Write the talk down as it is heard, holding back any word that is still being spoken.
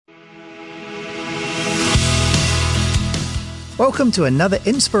Welcome to another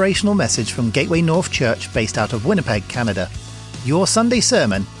inspirational message from Gateway North Church based out of Winnipeg, Canada. Your Sunday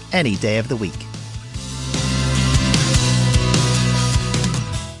sermon, any day of the week.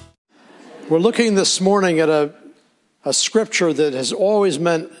 We're looking this morning at a scripture that has always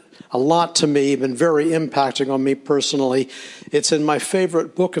meant a lot to me, been very impacting on me personally. It's in my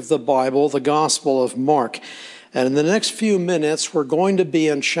favorite book of the Bible, the Gospel of Mark. And in the next few minutes, we're going to be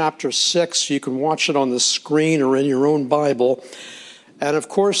in chapter 6. You can watch it on the screen or in your own Bible. And of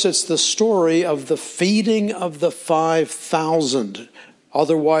course, it's the story of the feeding of the 5,000,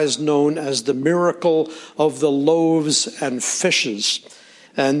 otherwise known as the miracle of the loaves and fishes.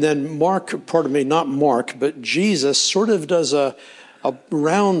 And then Jesus sort of does a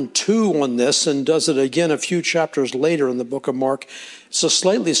round two on this and does it again a few chapters later in the book of Mark. It's a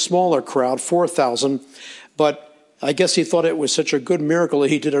slightly smaller crowd, 4,000. But I guess he thought it was such a good miracle that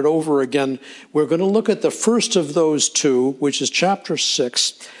he did it over again. We're going to look at the first of those two, which is chapter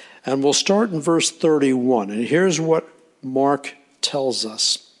 6, and we'll start in verse 31. And here's what Mark tells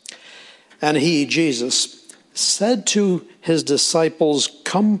us. And he, Jesus, said to his disciples,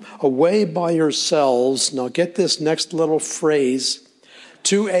 "Come away by yourselves," now get this next little phrase,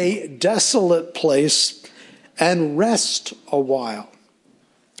 "to a desolate place and rest a while."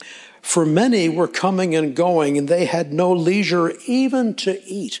 For many were coming and going, and they had no leisure even to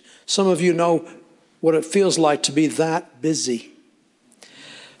eat. Some of you know what it feels like to be that busy.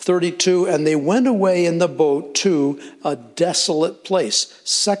 32, and they went away in the boat to a desolate place.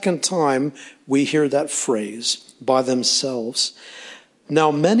 Second time we hear that phrase, by themselves. Now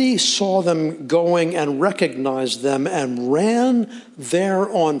many saw them going and recognized them and ran there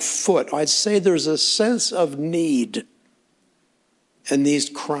on foot. I'd say there's a sense of need in these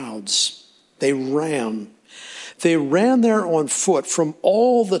crowds. They ran there on foot from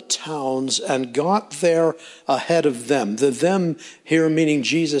all the towns and got there ahead of them. The them here meaning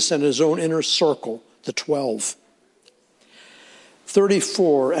Jesus and his own inner circle, the 12.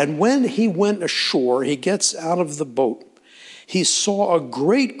 34, and when he went ashore, he gets out of the boat. He saw a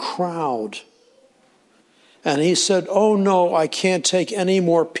great crowd. And he said, "Oh no, I can't take any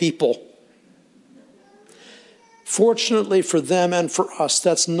more people." Fortunately for them and for us,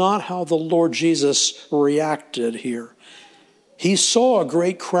 that's not how the Lord Jesus reacted here. He saw a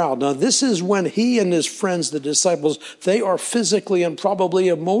great crowd. Now, this is when he and his friends, the disciples, they are physically and probably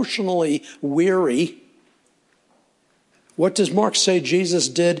emotionally weary. What does Mark say Jesus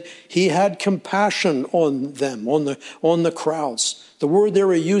did? He had compassion on them, on the crowds. The word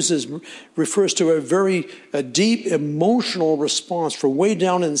there he uses refers to a very deep emotional response from way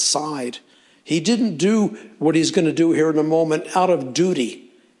down inside. He didn't do what he's going to do here in a moment out of duty.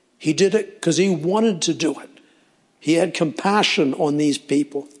 He did it because he wanted to do it. He had compassion on these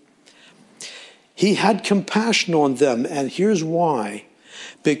people. He had compassion on them, and here's why.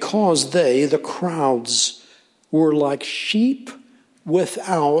 Because they, the crowds, were like sheep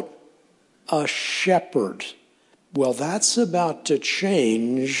without a shepherd. Well, that's about to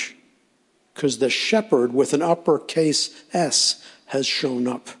change because the shepherd with an uppercase S has shown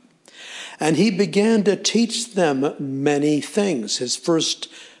up. And he began to teach them many things. His first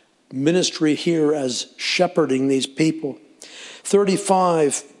ministry here as shepherding these people.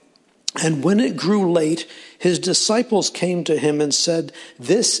 35, and when it grew late, his disciples came to him and said,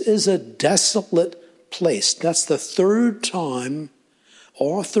 "This is a desolate place." That's the third time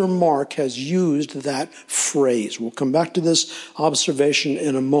author Mark has used that phrase. We'll come back to this observation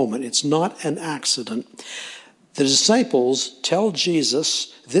in a moment. It's not an accident. The disciples tell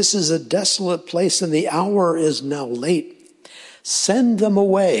Jesus, "This is a desolate place and the hour is now late. Send them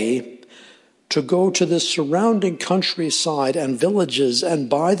away to go to the surrounding countryside and villages and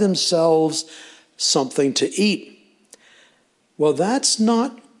buy themselves something to eat." Well, that's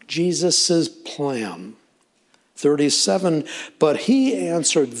not Jesus' plan. 37, but he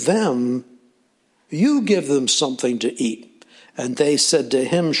answered them, "You give them something to eat." And they said to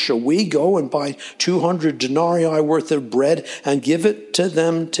him, "Shall we go and buy 200 denarii worth of bread and give it to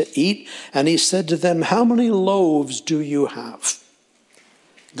them to eat?" And he said to them, "How many loaves do you have?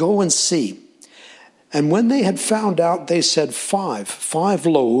 Go and see." And when they had found out, they said, five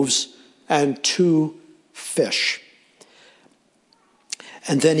loaves and 2 fish.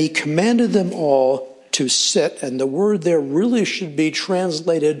 And then he commanded them all to sit, and the word there really should be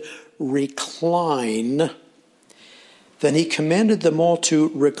translated recline. Then he commanded them all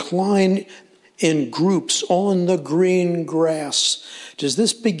to recline in groups on the green grass. Does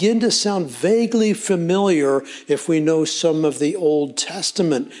this begin to sound vaguely familiar if we know some of the Old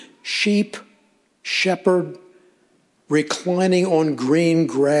Testament? Sheep, shepherd, reclining on green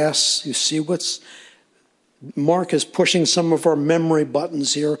grass. You see what's Mark is pushing some of our memory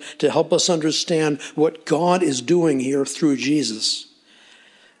buttons here to help us understand what God is doing here through Jesus.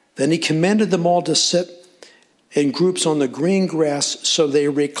 Then he commanded them all to sit in groups on the green grass, so they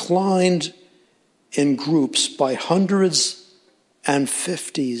reclined in groups by hundreds and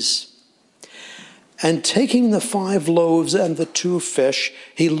fifties. And taking the 5 loaves and the 2 fish,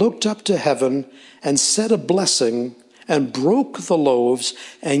 he looked up to heaven and said a blessing, and broke the loaves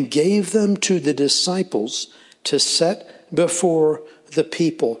and gave them to the disciples to set before the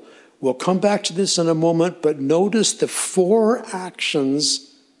people. We'll come back to this in a moment, but notice the 4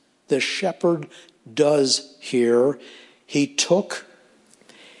 actions the shepherd does here. He took,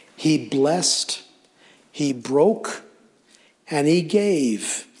 he blessed, he broke, and he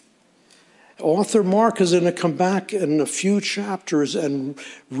gave. Author Mark is going to come back in a few chapters and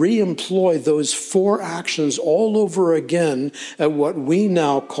re-employ those 4 actions all over again at what we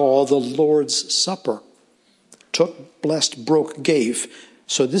now call the Lord's Supper. Took, blessed, broke, gave.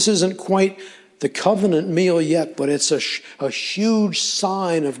 So this isn't quite the covenant meal yet, but it's a huge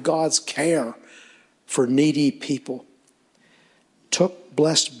sign of God's care for needy people. Took,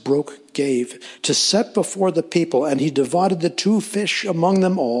 blessed, broke, gave, to set before the people, and he divided the 2 fish among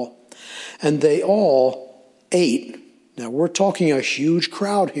them all. And they all ate. Now we're talking a huge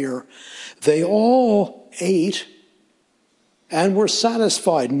crowd here. They all ate and were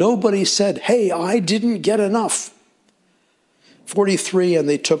satisfied. Nobody said, hey, I didn't get enough. 43, and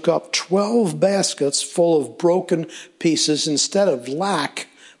they took up 12 baskets full of broken pieces instead of lack,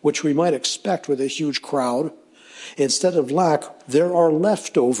 which we might expect with a huge crowd. Instead of lack, there are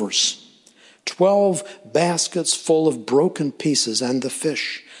leftovers. 12 baskets full of broken pieces and the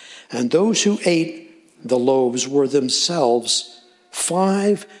fish. And those who ate the loaves were themselves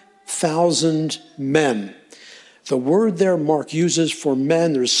 5,000 men. The word there Mark uses for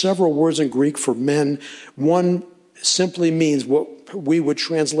men, there's several words in Greek for men. One simply means what we would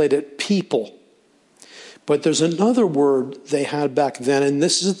translate it people. But there's another word they had back then, and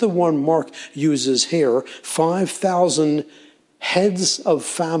this is the one Mark uses here, 5,000 heads of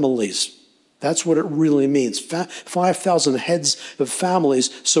families. That's what it really means, 5,000 heads of families.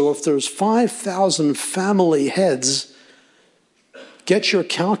 So if there's 5,000 family heads, get your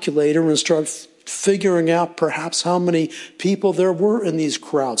calculator and start figuring out perhaps how many people there were in these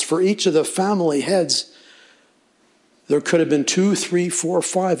crowds. For each of the family heads, there could have been 2, 3, 4,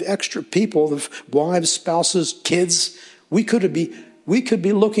 5 extra people, the wives, spouses, kids. We could be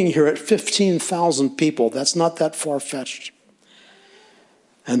looking here at 15,000 people. That's not that far-fetched.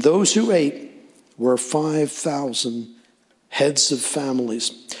 And those who ate were 5,000 heads of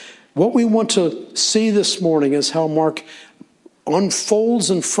families. What we want to see this morning is how Mark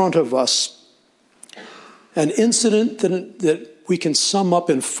unfolds in front of us an incident that we can sum up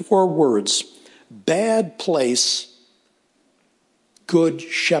in 4 words. Bad place, good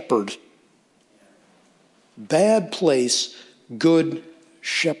shepherd. Bad place, good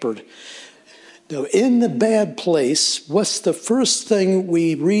shepherd. Now, in the bad place, what's the first thing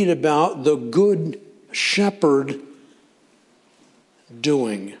we read about the good shepherd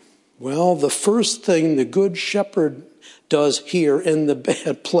doing? Well, the first thing the good shepherd does here in the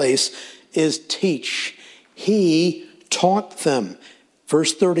bad place is teach. He taught them.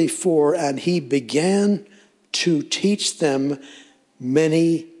 Verse 34, and he began to teach them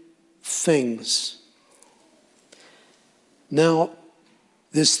many things. Now,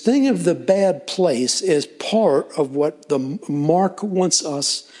 this thing of the bad place is part of what the Mark wants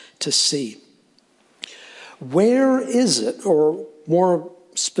us to see. Where is it, or more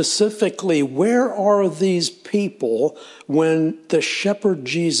specifically, where are these people when the shepherd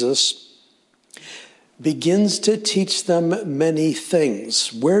Jesus begins to teach them many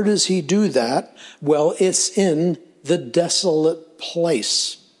things? Where does he do that? Well, it's in the desolate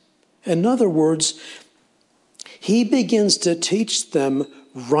place. In other words, he begins to teach them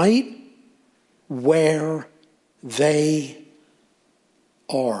right where they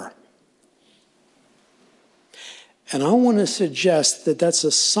are. And I want to suggest that that's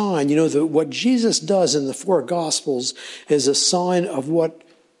a sign, that what Jesus does in the 4 Gospels is a sign of what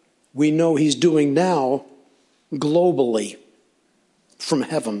we know he's doing now globally from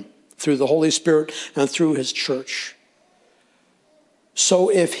heaven through the Holy Spirit and through his church. So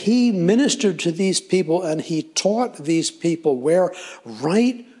if he ministered to these people and he taught these people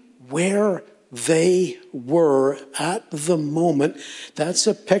right where they were at the moment, that's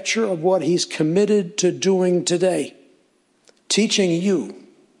a picture of what he's committed to doing today. Teaching you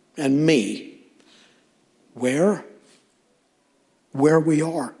and me where we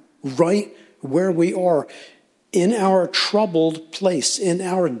are, right where we are, in our troubled place, in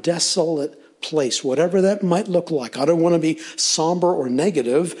our desolate place, whatever that might look like. I don't want to be somber or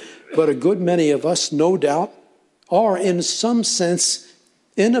negative, but a good many of us, no doubt, are in some sense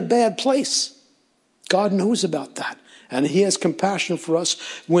in a bad place. God knows about that, and he has compassion for us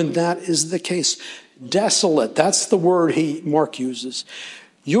when that is the case. Desolate, that's the word Mark uses.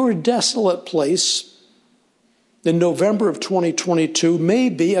 Your desolate place in November of 2022 may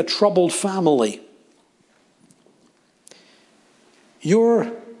be a troubled family.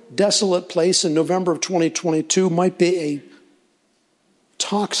 Your desolate place in November of 2022 might be a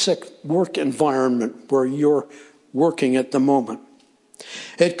toxic work environment where you're working at the moment.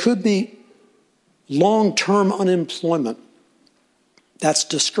 It could be long-term unemployment. That's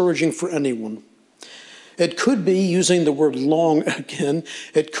discouraging for anyone. It could be, using the word long again,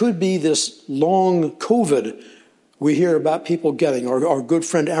 it could be this long COVID we hear about people getting. Our good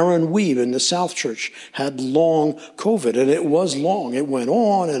friend Aaron Weeb in the South Church had long COVID, and it was long. It went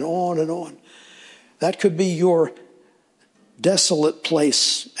on and on and on. That could be your desolate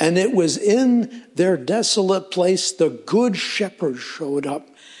place. And it was in their desolate place the Good Shepherd showed up.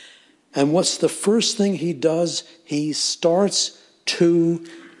 And what's the first thing he does? He starts to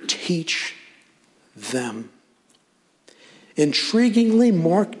teach them. Intriguingly,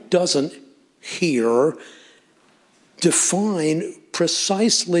 Mark doesn't here define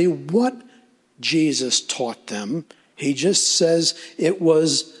precisely what Jesus taught them. He just says it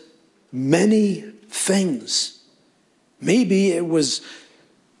was many things. Maybe it was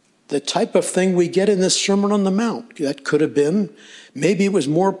the type of thing we get in the Sermon on the Mount. That could have been. Maybe it was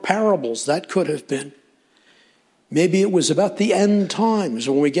more parables. That could have been. Maybe it was about the end times.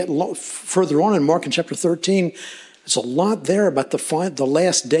 When we get further on in Mark in chapter 13, there's a lot there about the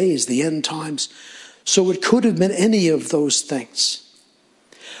last days, the end times. So it could have been any of those things.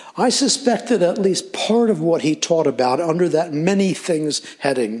 I suspect that at least part of what he taught about under that many things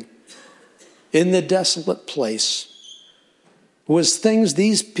heading in the desolate place was things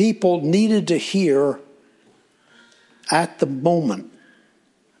these people needed to hear at the moment.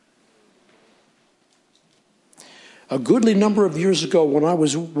 A goodly number of years ago, when I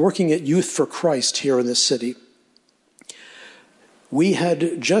was working at Youth for Christ here in the city, we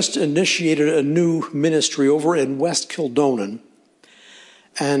had just initiated a new ministry over in West Kildonan.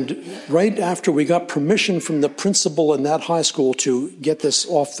 And right after we got permission from the principal in that high school to get this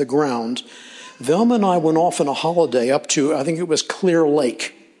off the ground, Velma and I went off on a holiday up to, I think it was Clear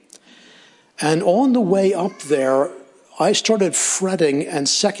Lake. And on the way up there, I started fretting and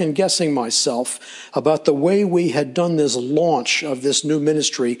second-guessing myself about the way we had done this launch of this new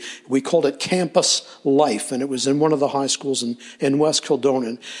ministry. We called it Campus Life, and it was in one of the high schools in West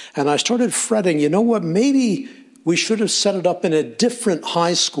Kildonan. And I started fretting, you know what, maybe we should have set it up in a different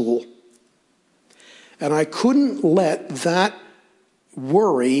high school. And I couldn't let that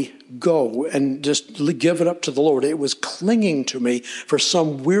worry go and just give it up to the Lord. It was clinging to me for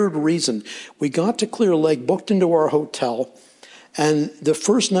some weird reason. We got to Clear Lake, booked into our hotel, and the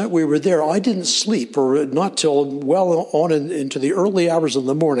first night we were there, I didn't sleep, or not till well on into the early hours of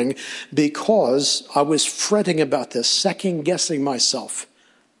the morning, because I was fretting about this, second-guessing myself.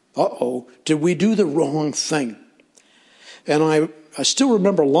 Did we do the wrong thing? And I still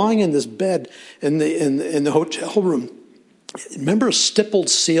remember lying in this bed in the hotel room. Remember stippled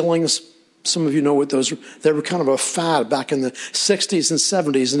ceilings? Some of you know what those were. They were kind of a fad back in the 60s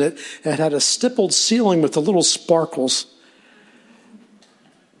and 70s, and it had a stippled ceiling with the little sparkles.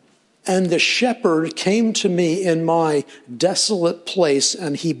 And the shepherd came to me in my desolate place,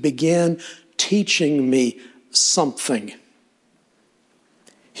 and he began teaching me something.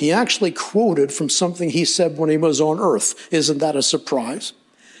 He actually quoted from something he said when he was on earth. Isn't that a surprise?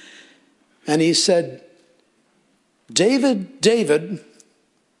 And he said, David,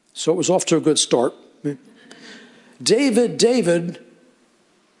 so it was off to a good start. David,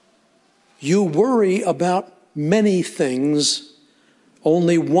 you worry about many things.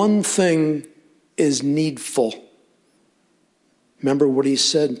 Only one thing is needful. Remember what he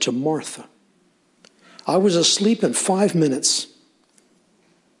said to Martha. I was asleep in 5 minutes.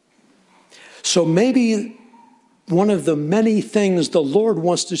 So maybe one of the many things the Lord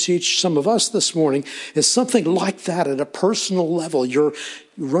wants to teach some of us this morning is something like that at a personal level. You're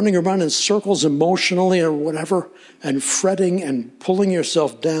running around in circles emotionally or whatever and fretting and pulling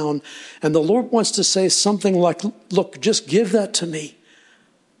yourself down. And the Lord wants to say something like, look, just give that to me.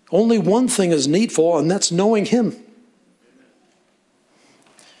 Only one thing is needful, and that's knowing him.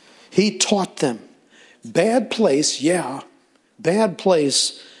 He taught them. Bad place, yeah. Bad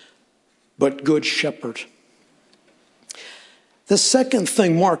place, but good shepherd. The second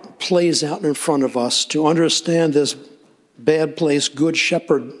thing Mark plays out in front of us to understand this bad place, good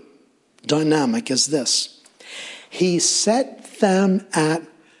shepherd dynamic is this. He set them at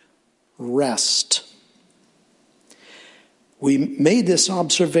rest. We made this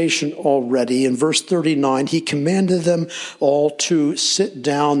observation already. In verse 39, he commanded them all to sit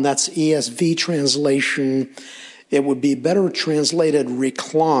down. That's ESV translation. It would be better translated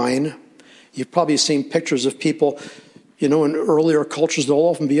recline. You've probably seen pictures of people, in earlier cultures, they'll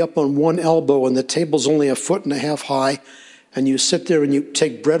often be up on one elbow and the table's only 1.5 feet high. And you sit there and you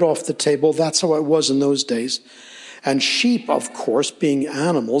take bread off the table. That's how it was in those days. And sheep, of course, being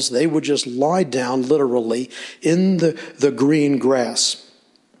animals, they would just lie down literally in the green grass.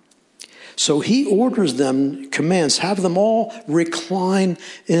 So he orders them, commands, have them all recline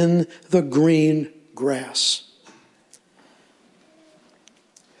in the green grass.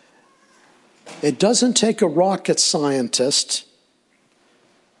 It doesn't take a rocket scientist.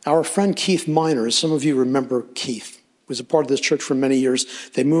 Our friend Keith Miners, some of you remember Keith, was a part of this church for many years.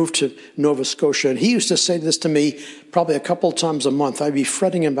 They moved to Nova Scotia, and he used to say this to me probably a couple of times a month. I'd be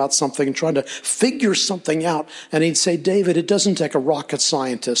fretting about something and trying to figure something out, and he'd say, David, it doesn't take a rocket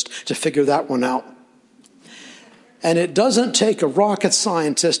scientist to figure that one out. And it doesn't take a rocket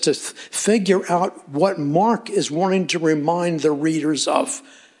scientist to figure out what Mark is wanting to remind the readers of.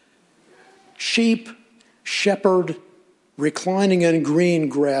 Sheep, shepherd, reclining in green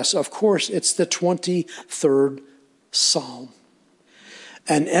grass. Of course, it's the 23rd Psalm.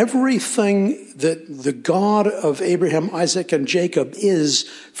 And everything that the God of Abraham, Isaac, and Jacob is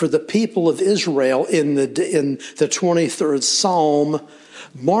for the people of Israel in the 23rd Psalm,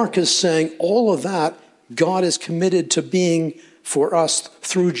 Mark is saying all of that God is committed to being for us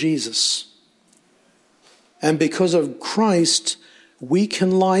through Jesus. And because of Christ, we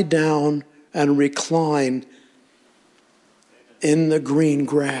can lie down and recline in the green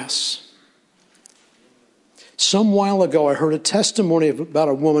grass. Some while ago, I heard a testimony about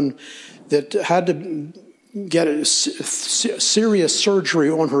a woman that had to get a serious surgery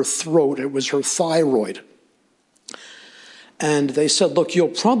on her throat. It was her thyroid. And they said, look, you'll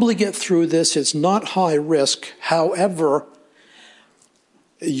probably get through this. It's not high risk. However,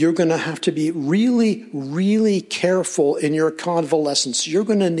 you're going to have to be really, really careful in your convalescence. You're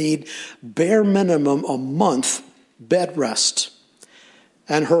going to need bare minimum a month bed rest.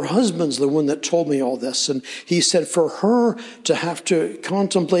 And her husband's the one that told me all this. And he said for her to have to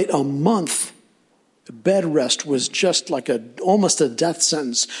contemplate a month bed rest was just like almost a death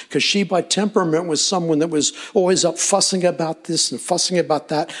sentence. Because she, by temperament, was someone that was always up fussing about this and fussing about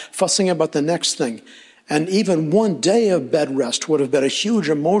that, fussing about the next thing. And even one day of bed rest would have been a huge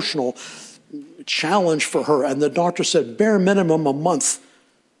emotional challenge for her. And the doctor said, bare minimum a month.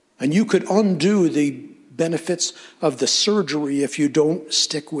 And you could undo the benefits of the surgery if you don't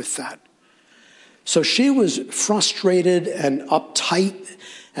stick with that. So she was frustrated and uptight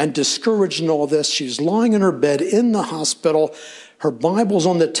and discouraged in all this. She's lying in her bed in the hospital. Her Bible's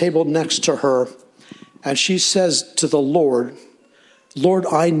on the table next to her. And she says to the Lord, Lord,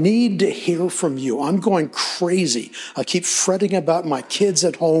 I need to hear from you. I'm going crazy. I keep fretting about my kids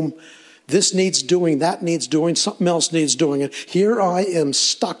at home. This needs doing, that needs doing, something else needs doing. And here I am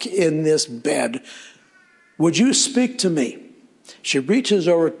stuck in this bed. Would you speak to me? She reaches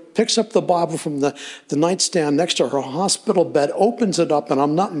over, picks up the Bible from the nightstand next to her hospital bed, opens it up, and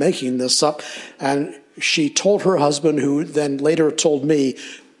I'm not making this up. And she told her husband, who then later told me,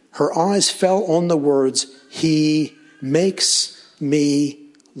 her eyes fell on the words, He makes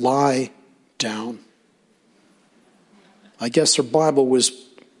me lie down. I guess her Bible was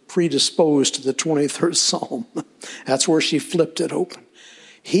predisposed to the 23rd Psalm. That's where she flipped it open.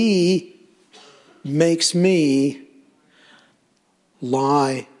 He makes me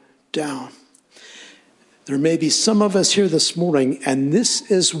lie down. There may be some of us here this morning, and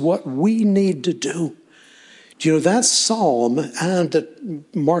this is what we need to do. Do you know that psalm and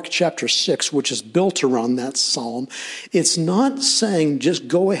Mark chapter 6, which is built around that psalm, it's not saying just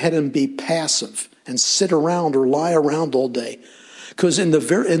go ahead and be passive and sit around or lie around all day. Because in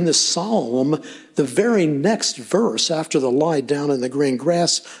the psalm, the very next verse after the lie down in the green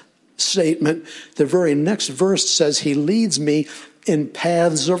grass statement, the very next verse says, He leads me in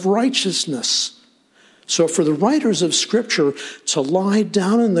paths of righteousness. So for the writers of Scripture to lie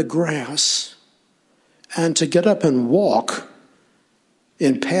down in the grass and to get up and walk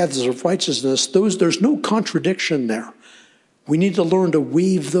in paths of righteousness, there's no contradiction there. We need to learn to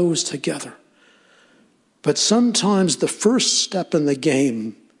weave those together. But sometimes the first step in the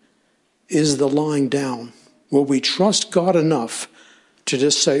game is the lying down, where we trust God enough to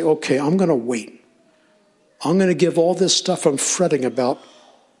just say, okay, I'm going to wait. I'm going to give all this stuff I'm fretting about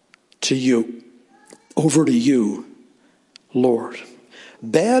to you, over to you, Lord.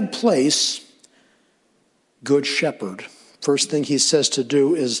 Bad place, good shepherd. First thing he says to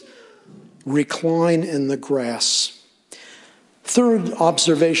do is recline in the grass. Third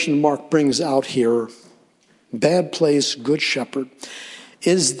observation Mark brings out here, bad place, good shepherd,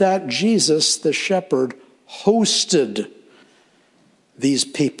 is that Jesus, the shepherd, hosted these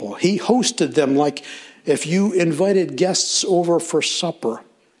people. He hosted them like if you invited guests over for supper,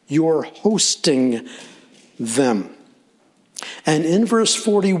 you're hosting them. And in verse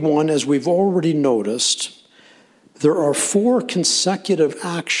 41, as we've already noticed, there are 4 consecutive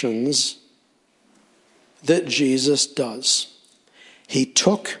actions that Jesus does. He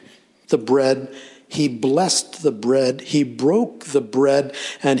took the bread, he blessed the bread, he broke the bread,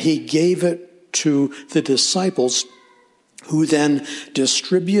 and he gave it to the disciples, who then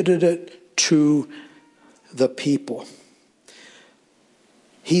distributed it to the people.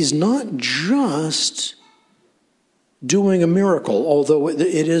 He's not just doing a miracle, although it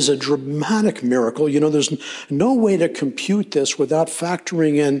is a dramatic miracle. You know, there's no way to compute this without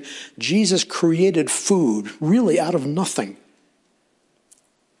factoring in Jesus created food really out of nothing.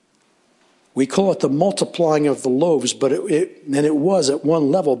 We call it the multiplying of the loaves, but it was at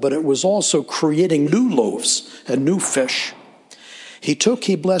one level, but it was also creating new loaves and new fish. He took,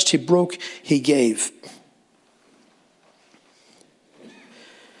 he blessed, he broke, he gave.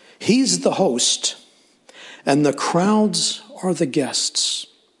 He's the host, and the crowds are the guests.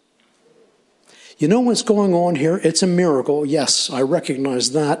 You know what's going on here? It's a miracle. Yes, I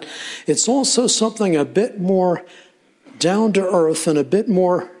recognize that. It's also something a bit more down to earth and a bit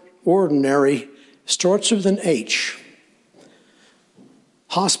more ordinary. Starts with an H.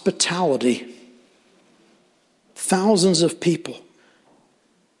 Hospitality. Thousands of people.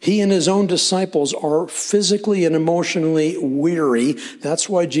 He and his own disciples are physically and emotionally weary. That's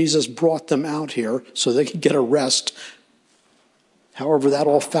why Jesus brought them out here, so they could get a rest. However, that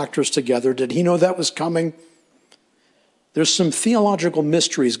all factors together. Did he know that was coming? There's some theological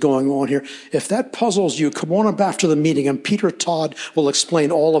mysteries going on here. If that puzzles you, come on up after the meeting, and Peter Todd will explain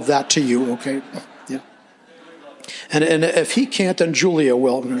all of that to you, okay? Yeah. And if he can't, then Julia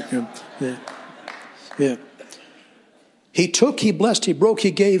will. Yeah. He took, he blessed, he broke,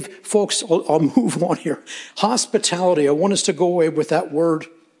 he gave. Folks, I'll move on here. Hospitality, I want us to go away with that word.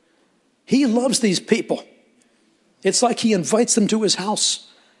 He loves these people. It's like he invites them to his house.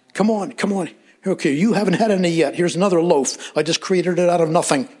 Come on. Okay, you haven't had any yet. Here's another loaf. I just created it out of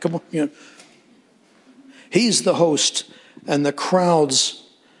nothing. Come on. You know. He's the host, and the crowds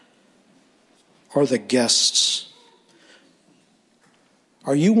are the guests.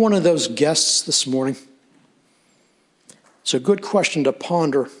 Are you one of those guests this morning? It's a good question to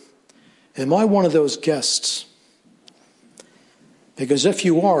ponder. Am I one of those guests? Because if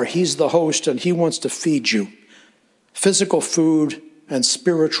you are, he's the host and he wants to feed you. Physical food and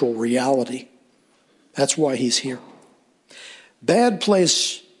spiritual reality. That's why he's here. Bad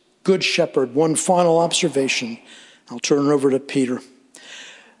place, good shepherd. One final observation. I'll turn it over to Peter.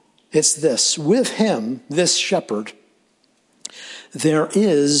 It's this. With him, this shepherd, there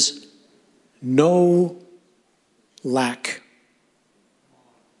is no lack.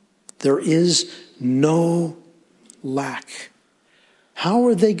 There is no lack. How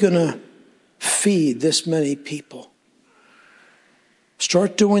are they going to feed this many people?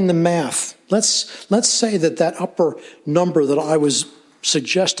 Start doing the math. Let's say that upper number that I was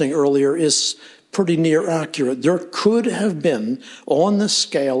suggesting earlier is pretty near accurate. There could have been on the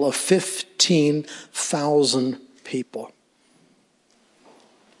scale of 15,000 people.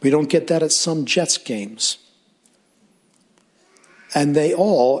 We don't get that at some Jets games. And they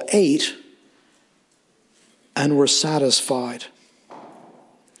all ate and were satisfied.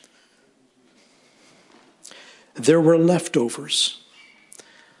 There were leftovers.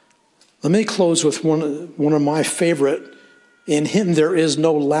 Let me close with one of my favorite, in him there is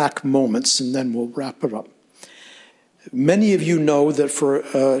no lack moments, and then we'll wrap it up. Many of you know that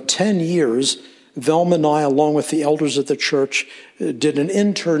for 10 years, Velma and I, along with the elders of the church, did an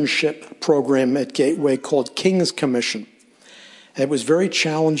internship program at Gateway called King's Commission. It was very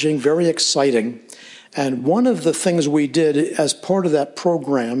challenging, very exciting. And one of the things we did as part of that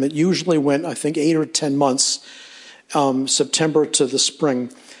program, it usually went, I think, 8 or 10 months, September to the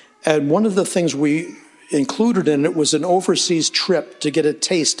spring. And one of the things we included in it was an overseas trip to get a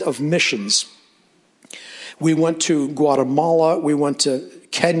taste of missions. We went to Guatemala, we went to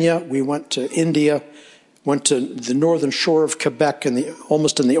Kenya, we went to India, went to the northern shore of Quebec,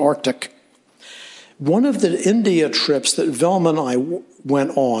 almost in the Arctic. One of the India trips that Velma and I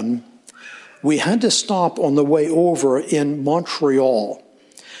went on, we had to stop on the way over in Montreal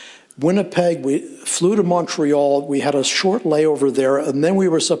Winnipeg, we flew to Montreal, we had a short layover there, and then we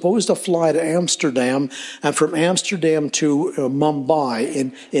were supposed to fly to Amsterdam, and from Amsterdam to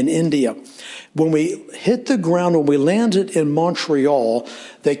Mumbai in India. When we hit the ground, when we landed in Montreal,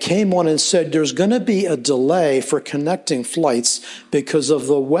 they came on and said there's going to be a delay for connecting flights because of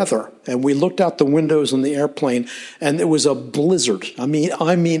the weather. And we looked out the windows in the airplane, and it was a blizzard. I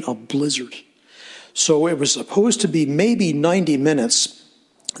mean a blizzard. So it was supposed to be maybe 90 minutes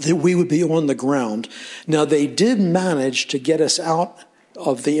that we would be on the ground. Now, they did manage to get us out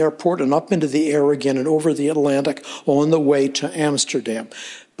of the airport and up into the air again and over the Atlantic on the way to Amsterdam.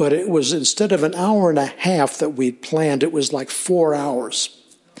 But it was, instead of an hour and a half that we'd planned, it was like 4 hours.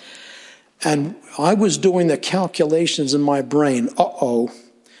 And I was doing the calculations in my brain,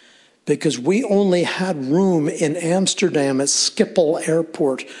 because we only had room in Amsterdam at Schiphol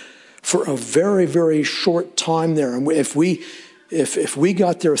Airport for a very, very short time there. And if we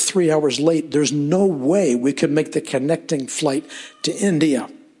got there 3 hours late, there's no way we could make the connecting flight to India.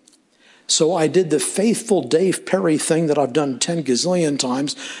 So I did the faithful Dave Perry thing that I've done 10 gazillion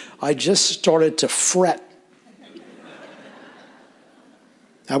times. I just started to fret.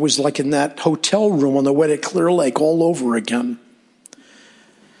 I was like in that hotel room on the way to Clear Lake all over again.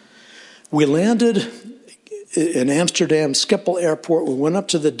 We landed in Amsterdam, Schiphol Airport. We went up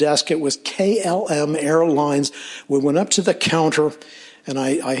to the desk. It was KLM Airlines. We went up to the counter, and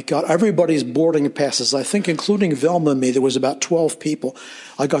I got everybody's boarding passes. I think including Velma and me, there was about 12 people.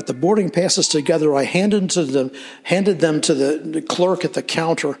 I got the boarding passes together. I handed them to the clerk at the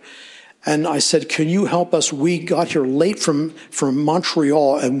counter, and I said, "Can you help us? We got here late from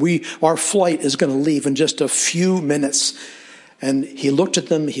Montreal, and our flight is going to leave in just a few minutes." And he looked at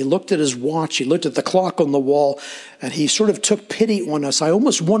them, he looked at his watch, he looked at the clock on the wall, and he sort of took pity on us. I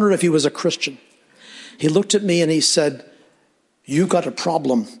almost wondered if he was a Christian. He looked at me and he said, "You got a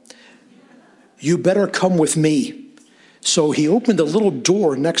problem. You better come with me." So he opened a little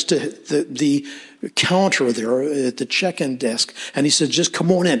door next to the counter there at the check-in desk, and he said, "Just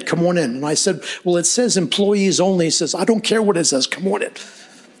come on in, come on in." And I said, "Well, it says employees only." He says, "I don't care what it says, come on in."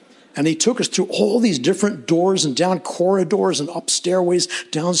 And he took us through all these different doors and down corridors and up stairways,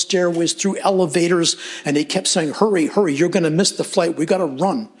 down stairways, through elevators. And he kept saying, "Hurry, hurry, you're going to miss the flight. We got to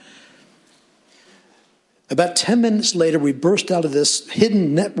run." About 10 minutes later, we burst out of this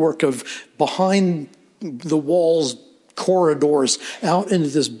hidden network of behind the walls corridors out into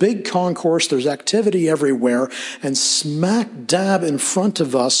this big concourse. There's activity everywhere. And smack dab in front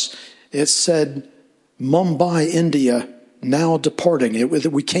of us, it said, "Mumbai, India, now departing."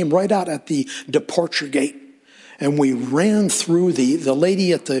 We came right out at the departure gate, and we ran through. The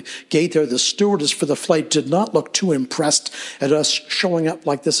lady at the gate there, the stewardess for the flight, did not look too impressed at us showing up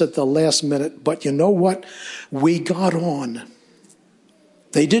like this at the last minute. But you know what? We got on.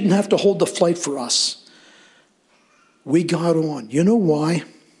 They didn't have to hold the flight for us. We got on. You know why?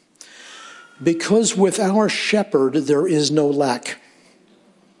 Because with our shepherd, there is no lack.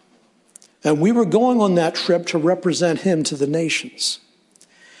 And we were going on that trip to represent him to the nations.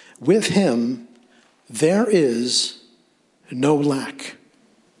 With him, there is no lack.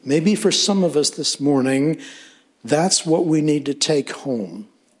 Maybe for some of us this morning, that's what we need to take home.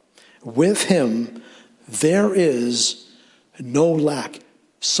 With him, there is no lack.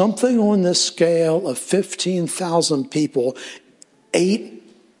 Something on this scale of 15,000 people ate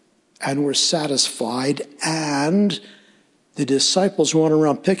and were satisfied, and the disciples went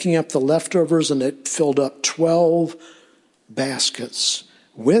around picking up the leftovers, and it filled up 12 baskets.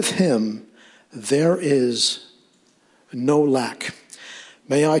 With him, there is no lack.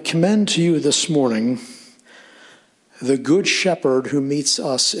 May I commend to you this morning the Good Shepherd who meets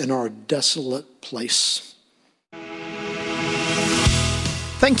us in our desolate place.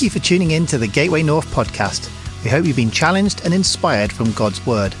 Thank you for tuning in to the Gateway North podcast. We hope you've been challenged and inspired from God's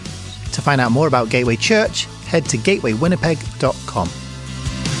Word. To find out more about Gateway Church, head to gatewaywinnipeg.com.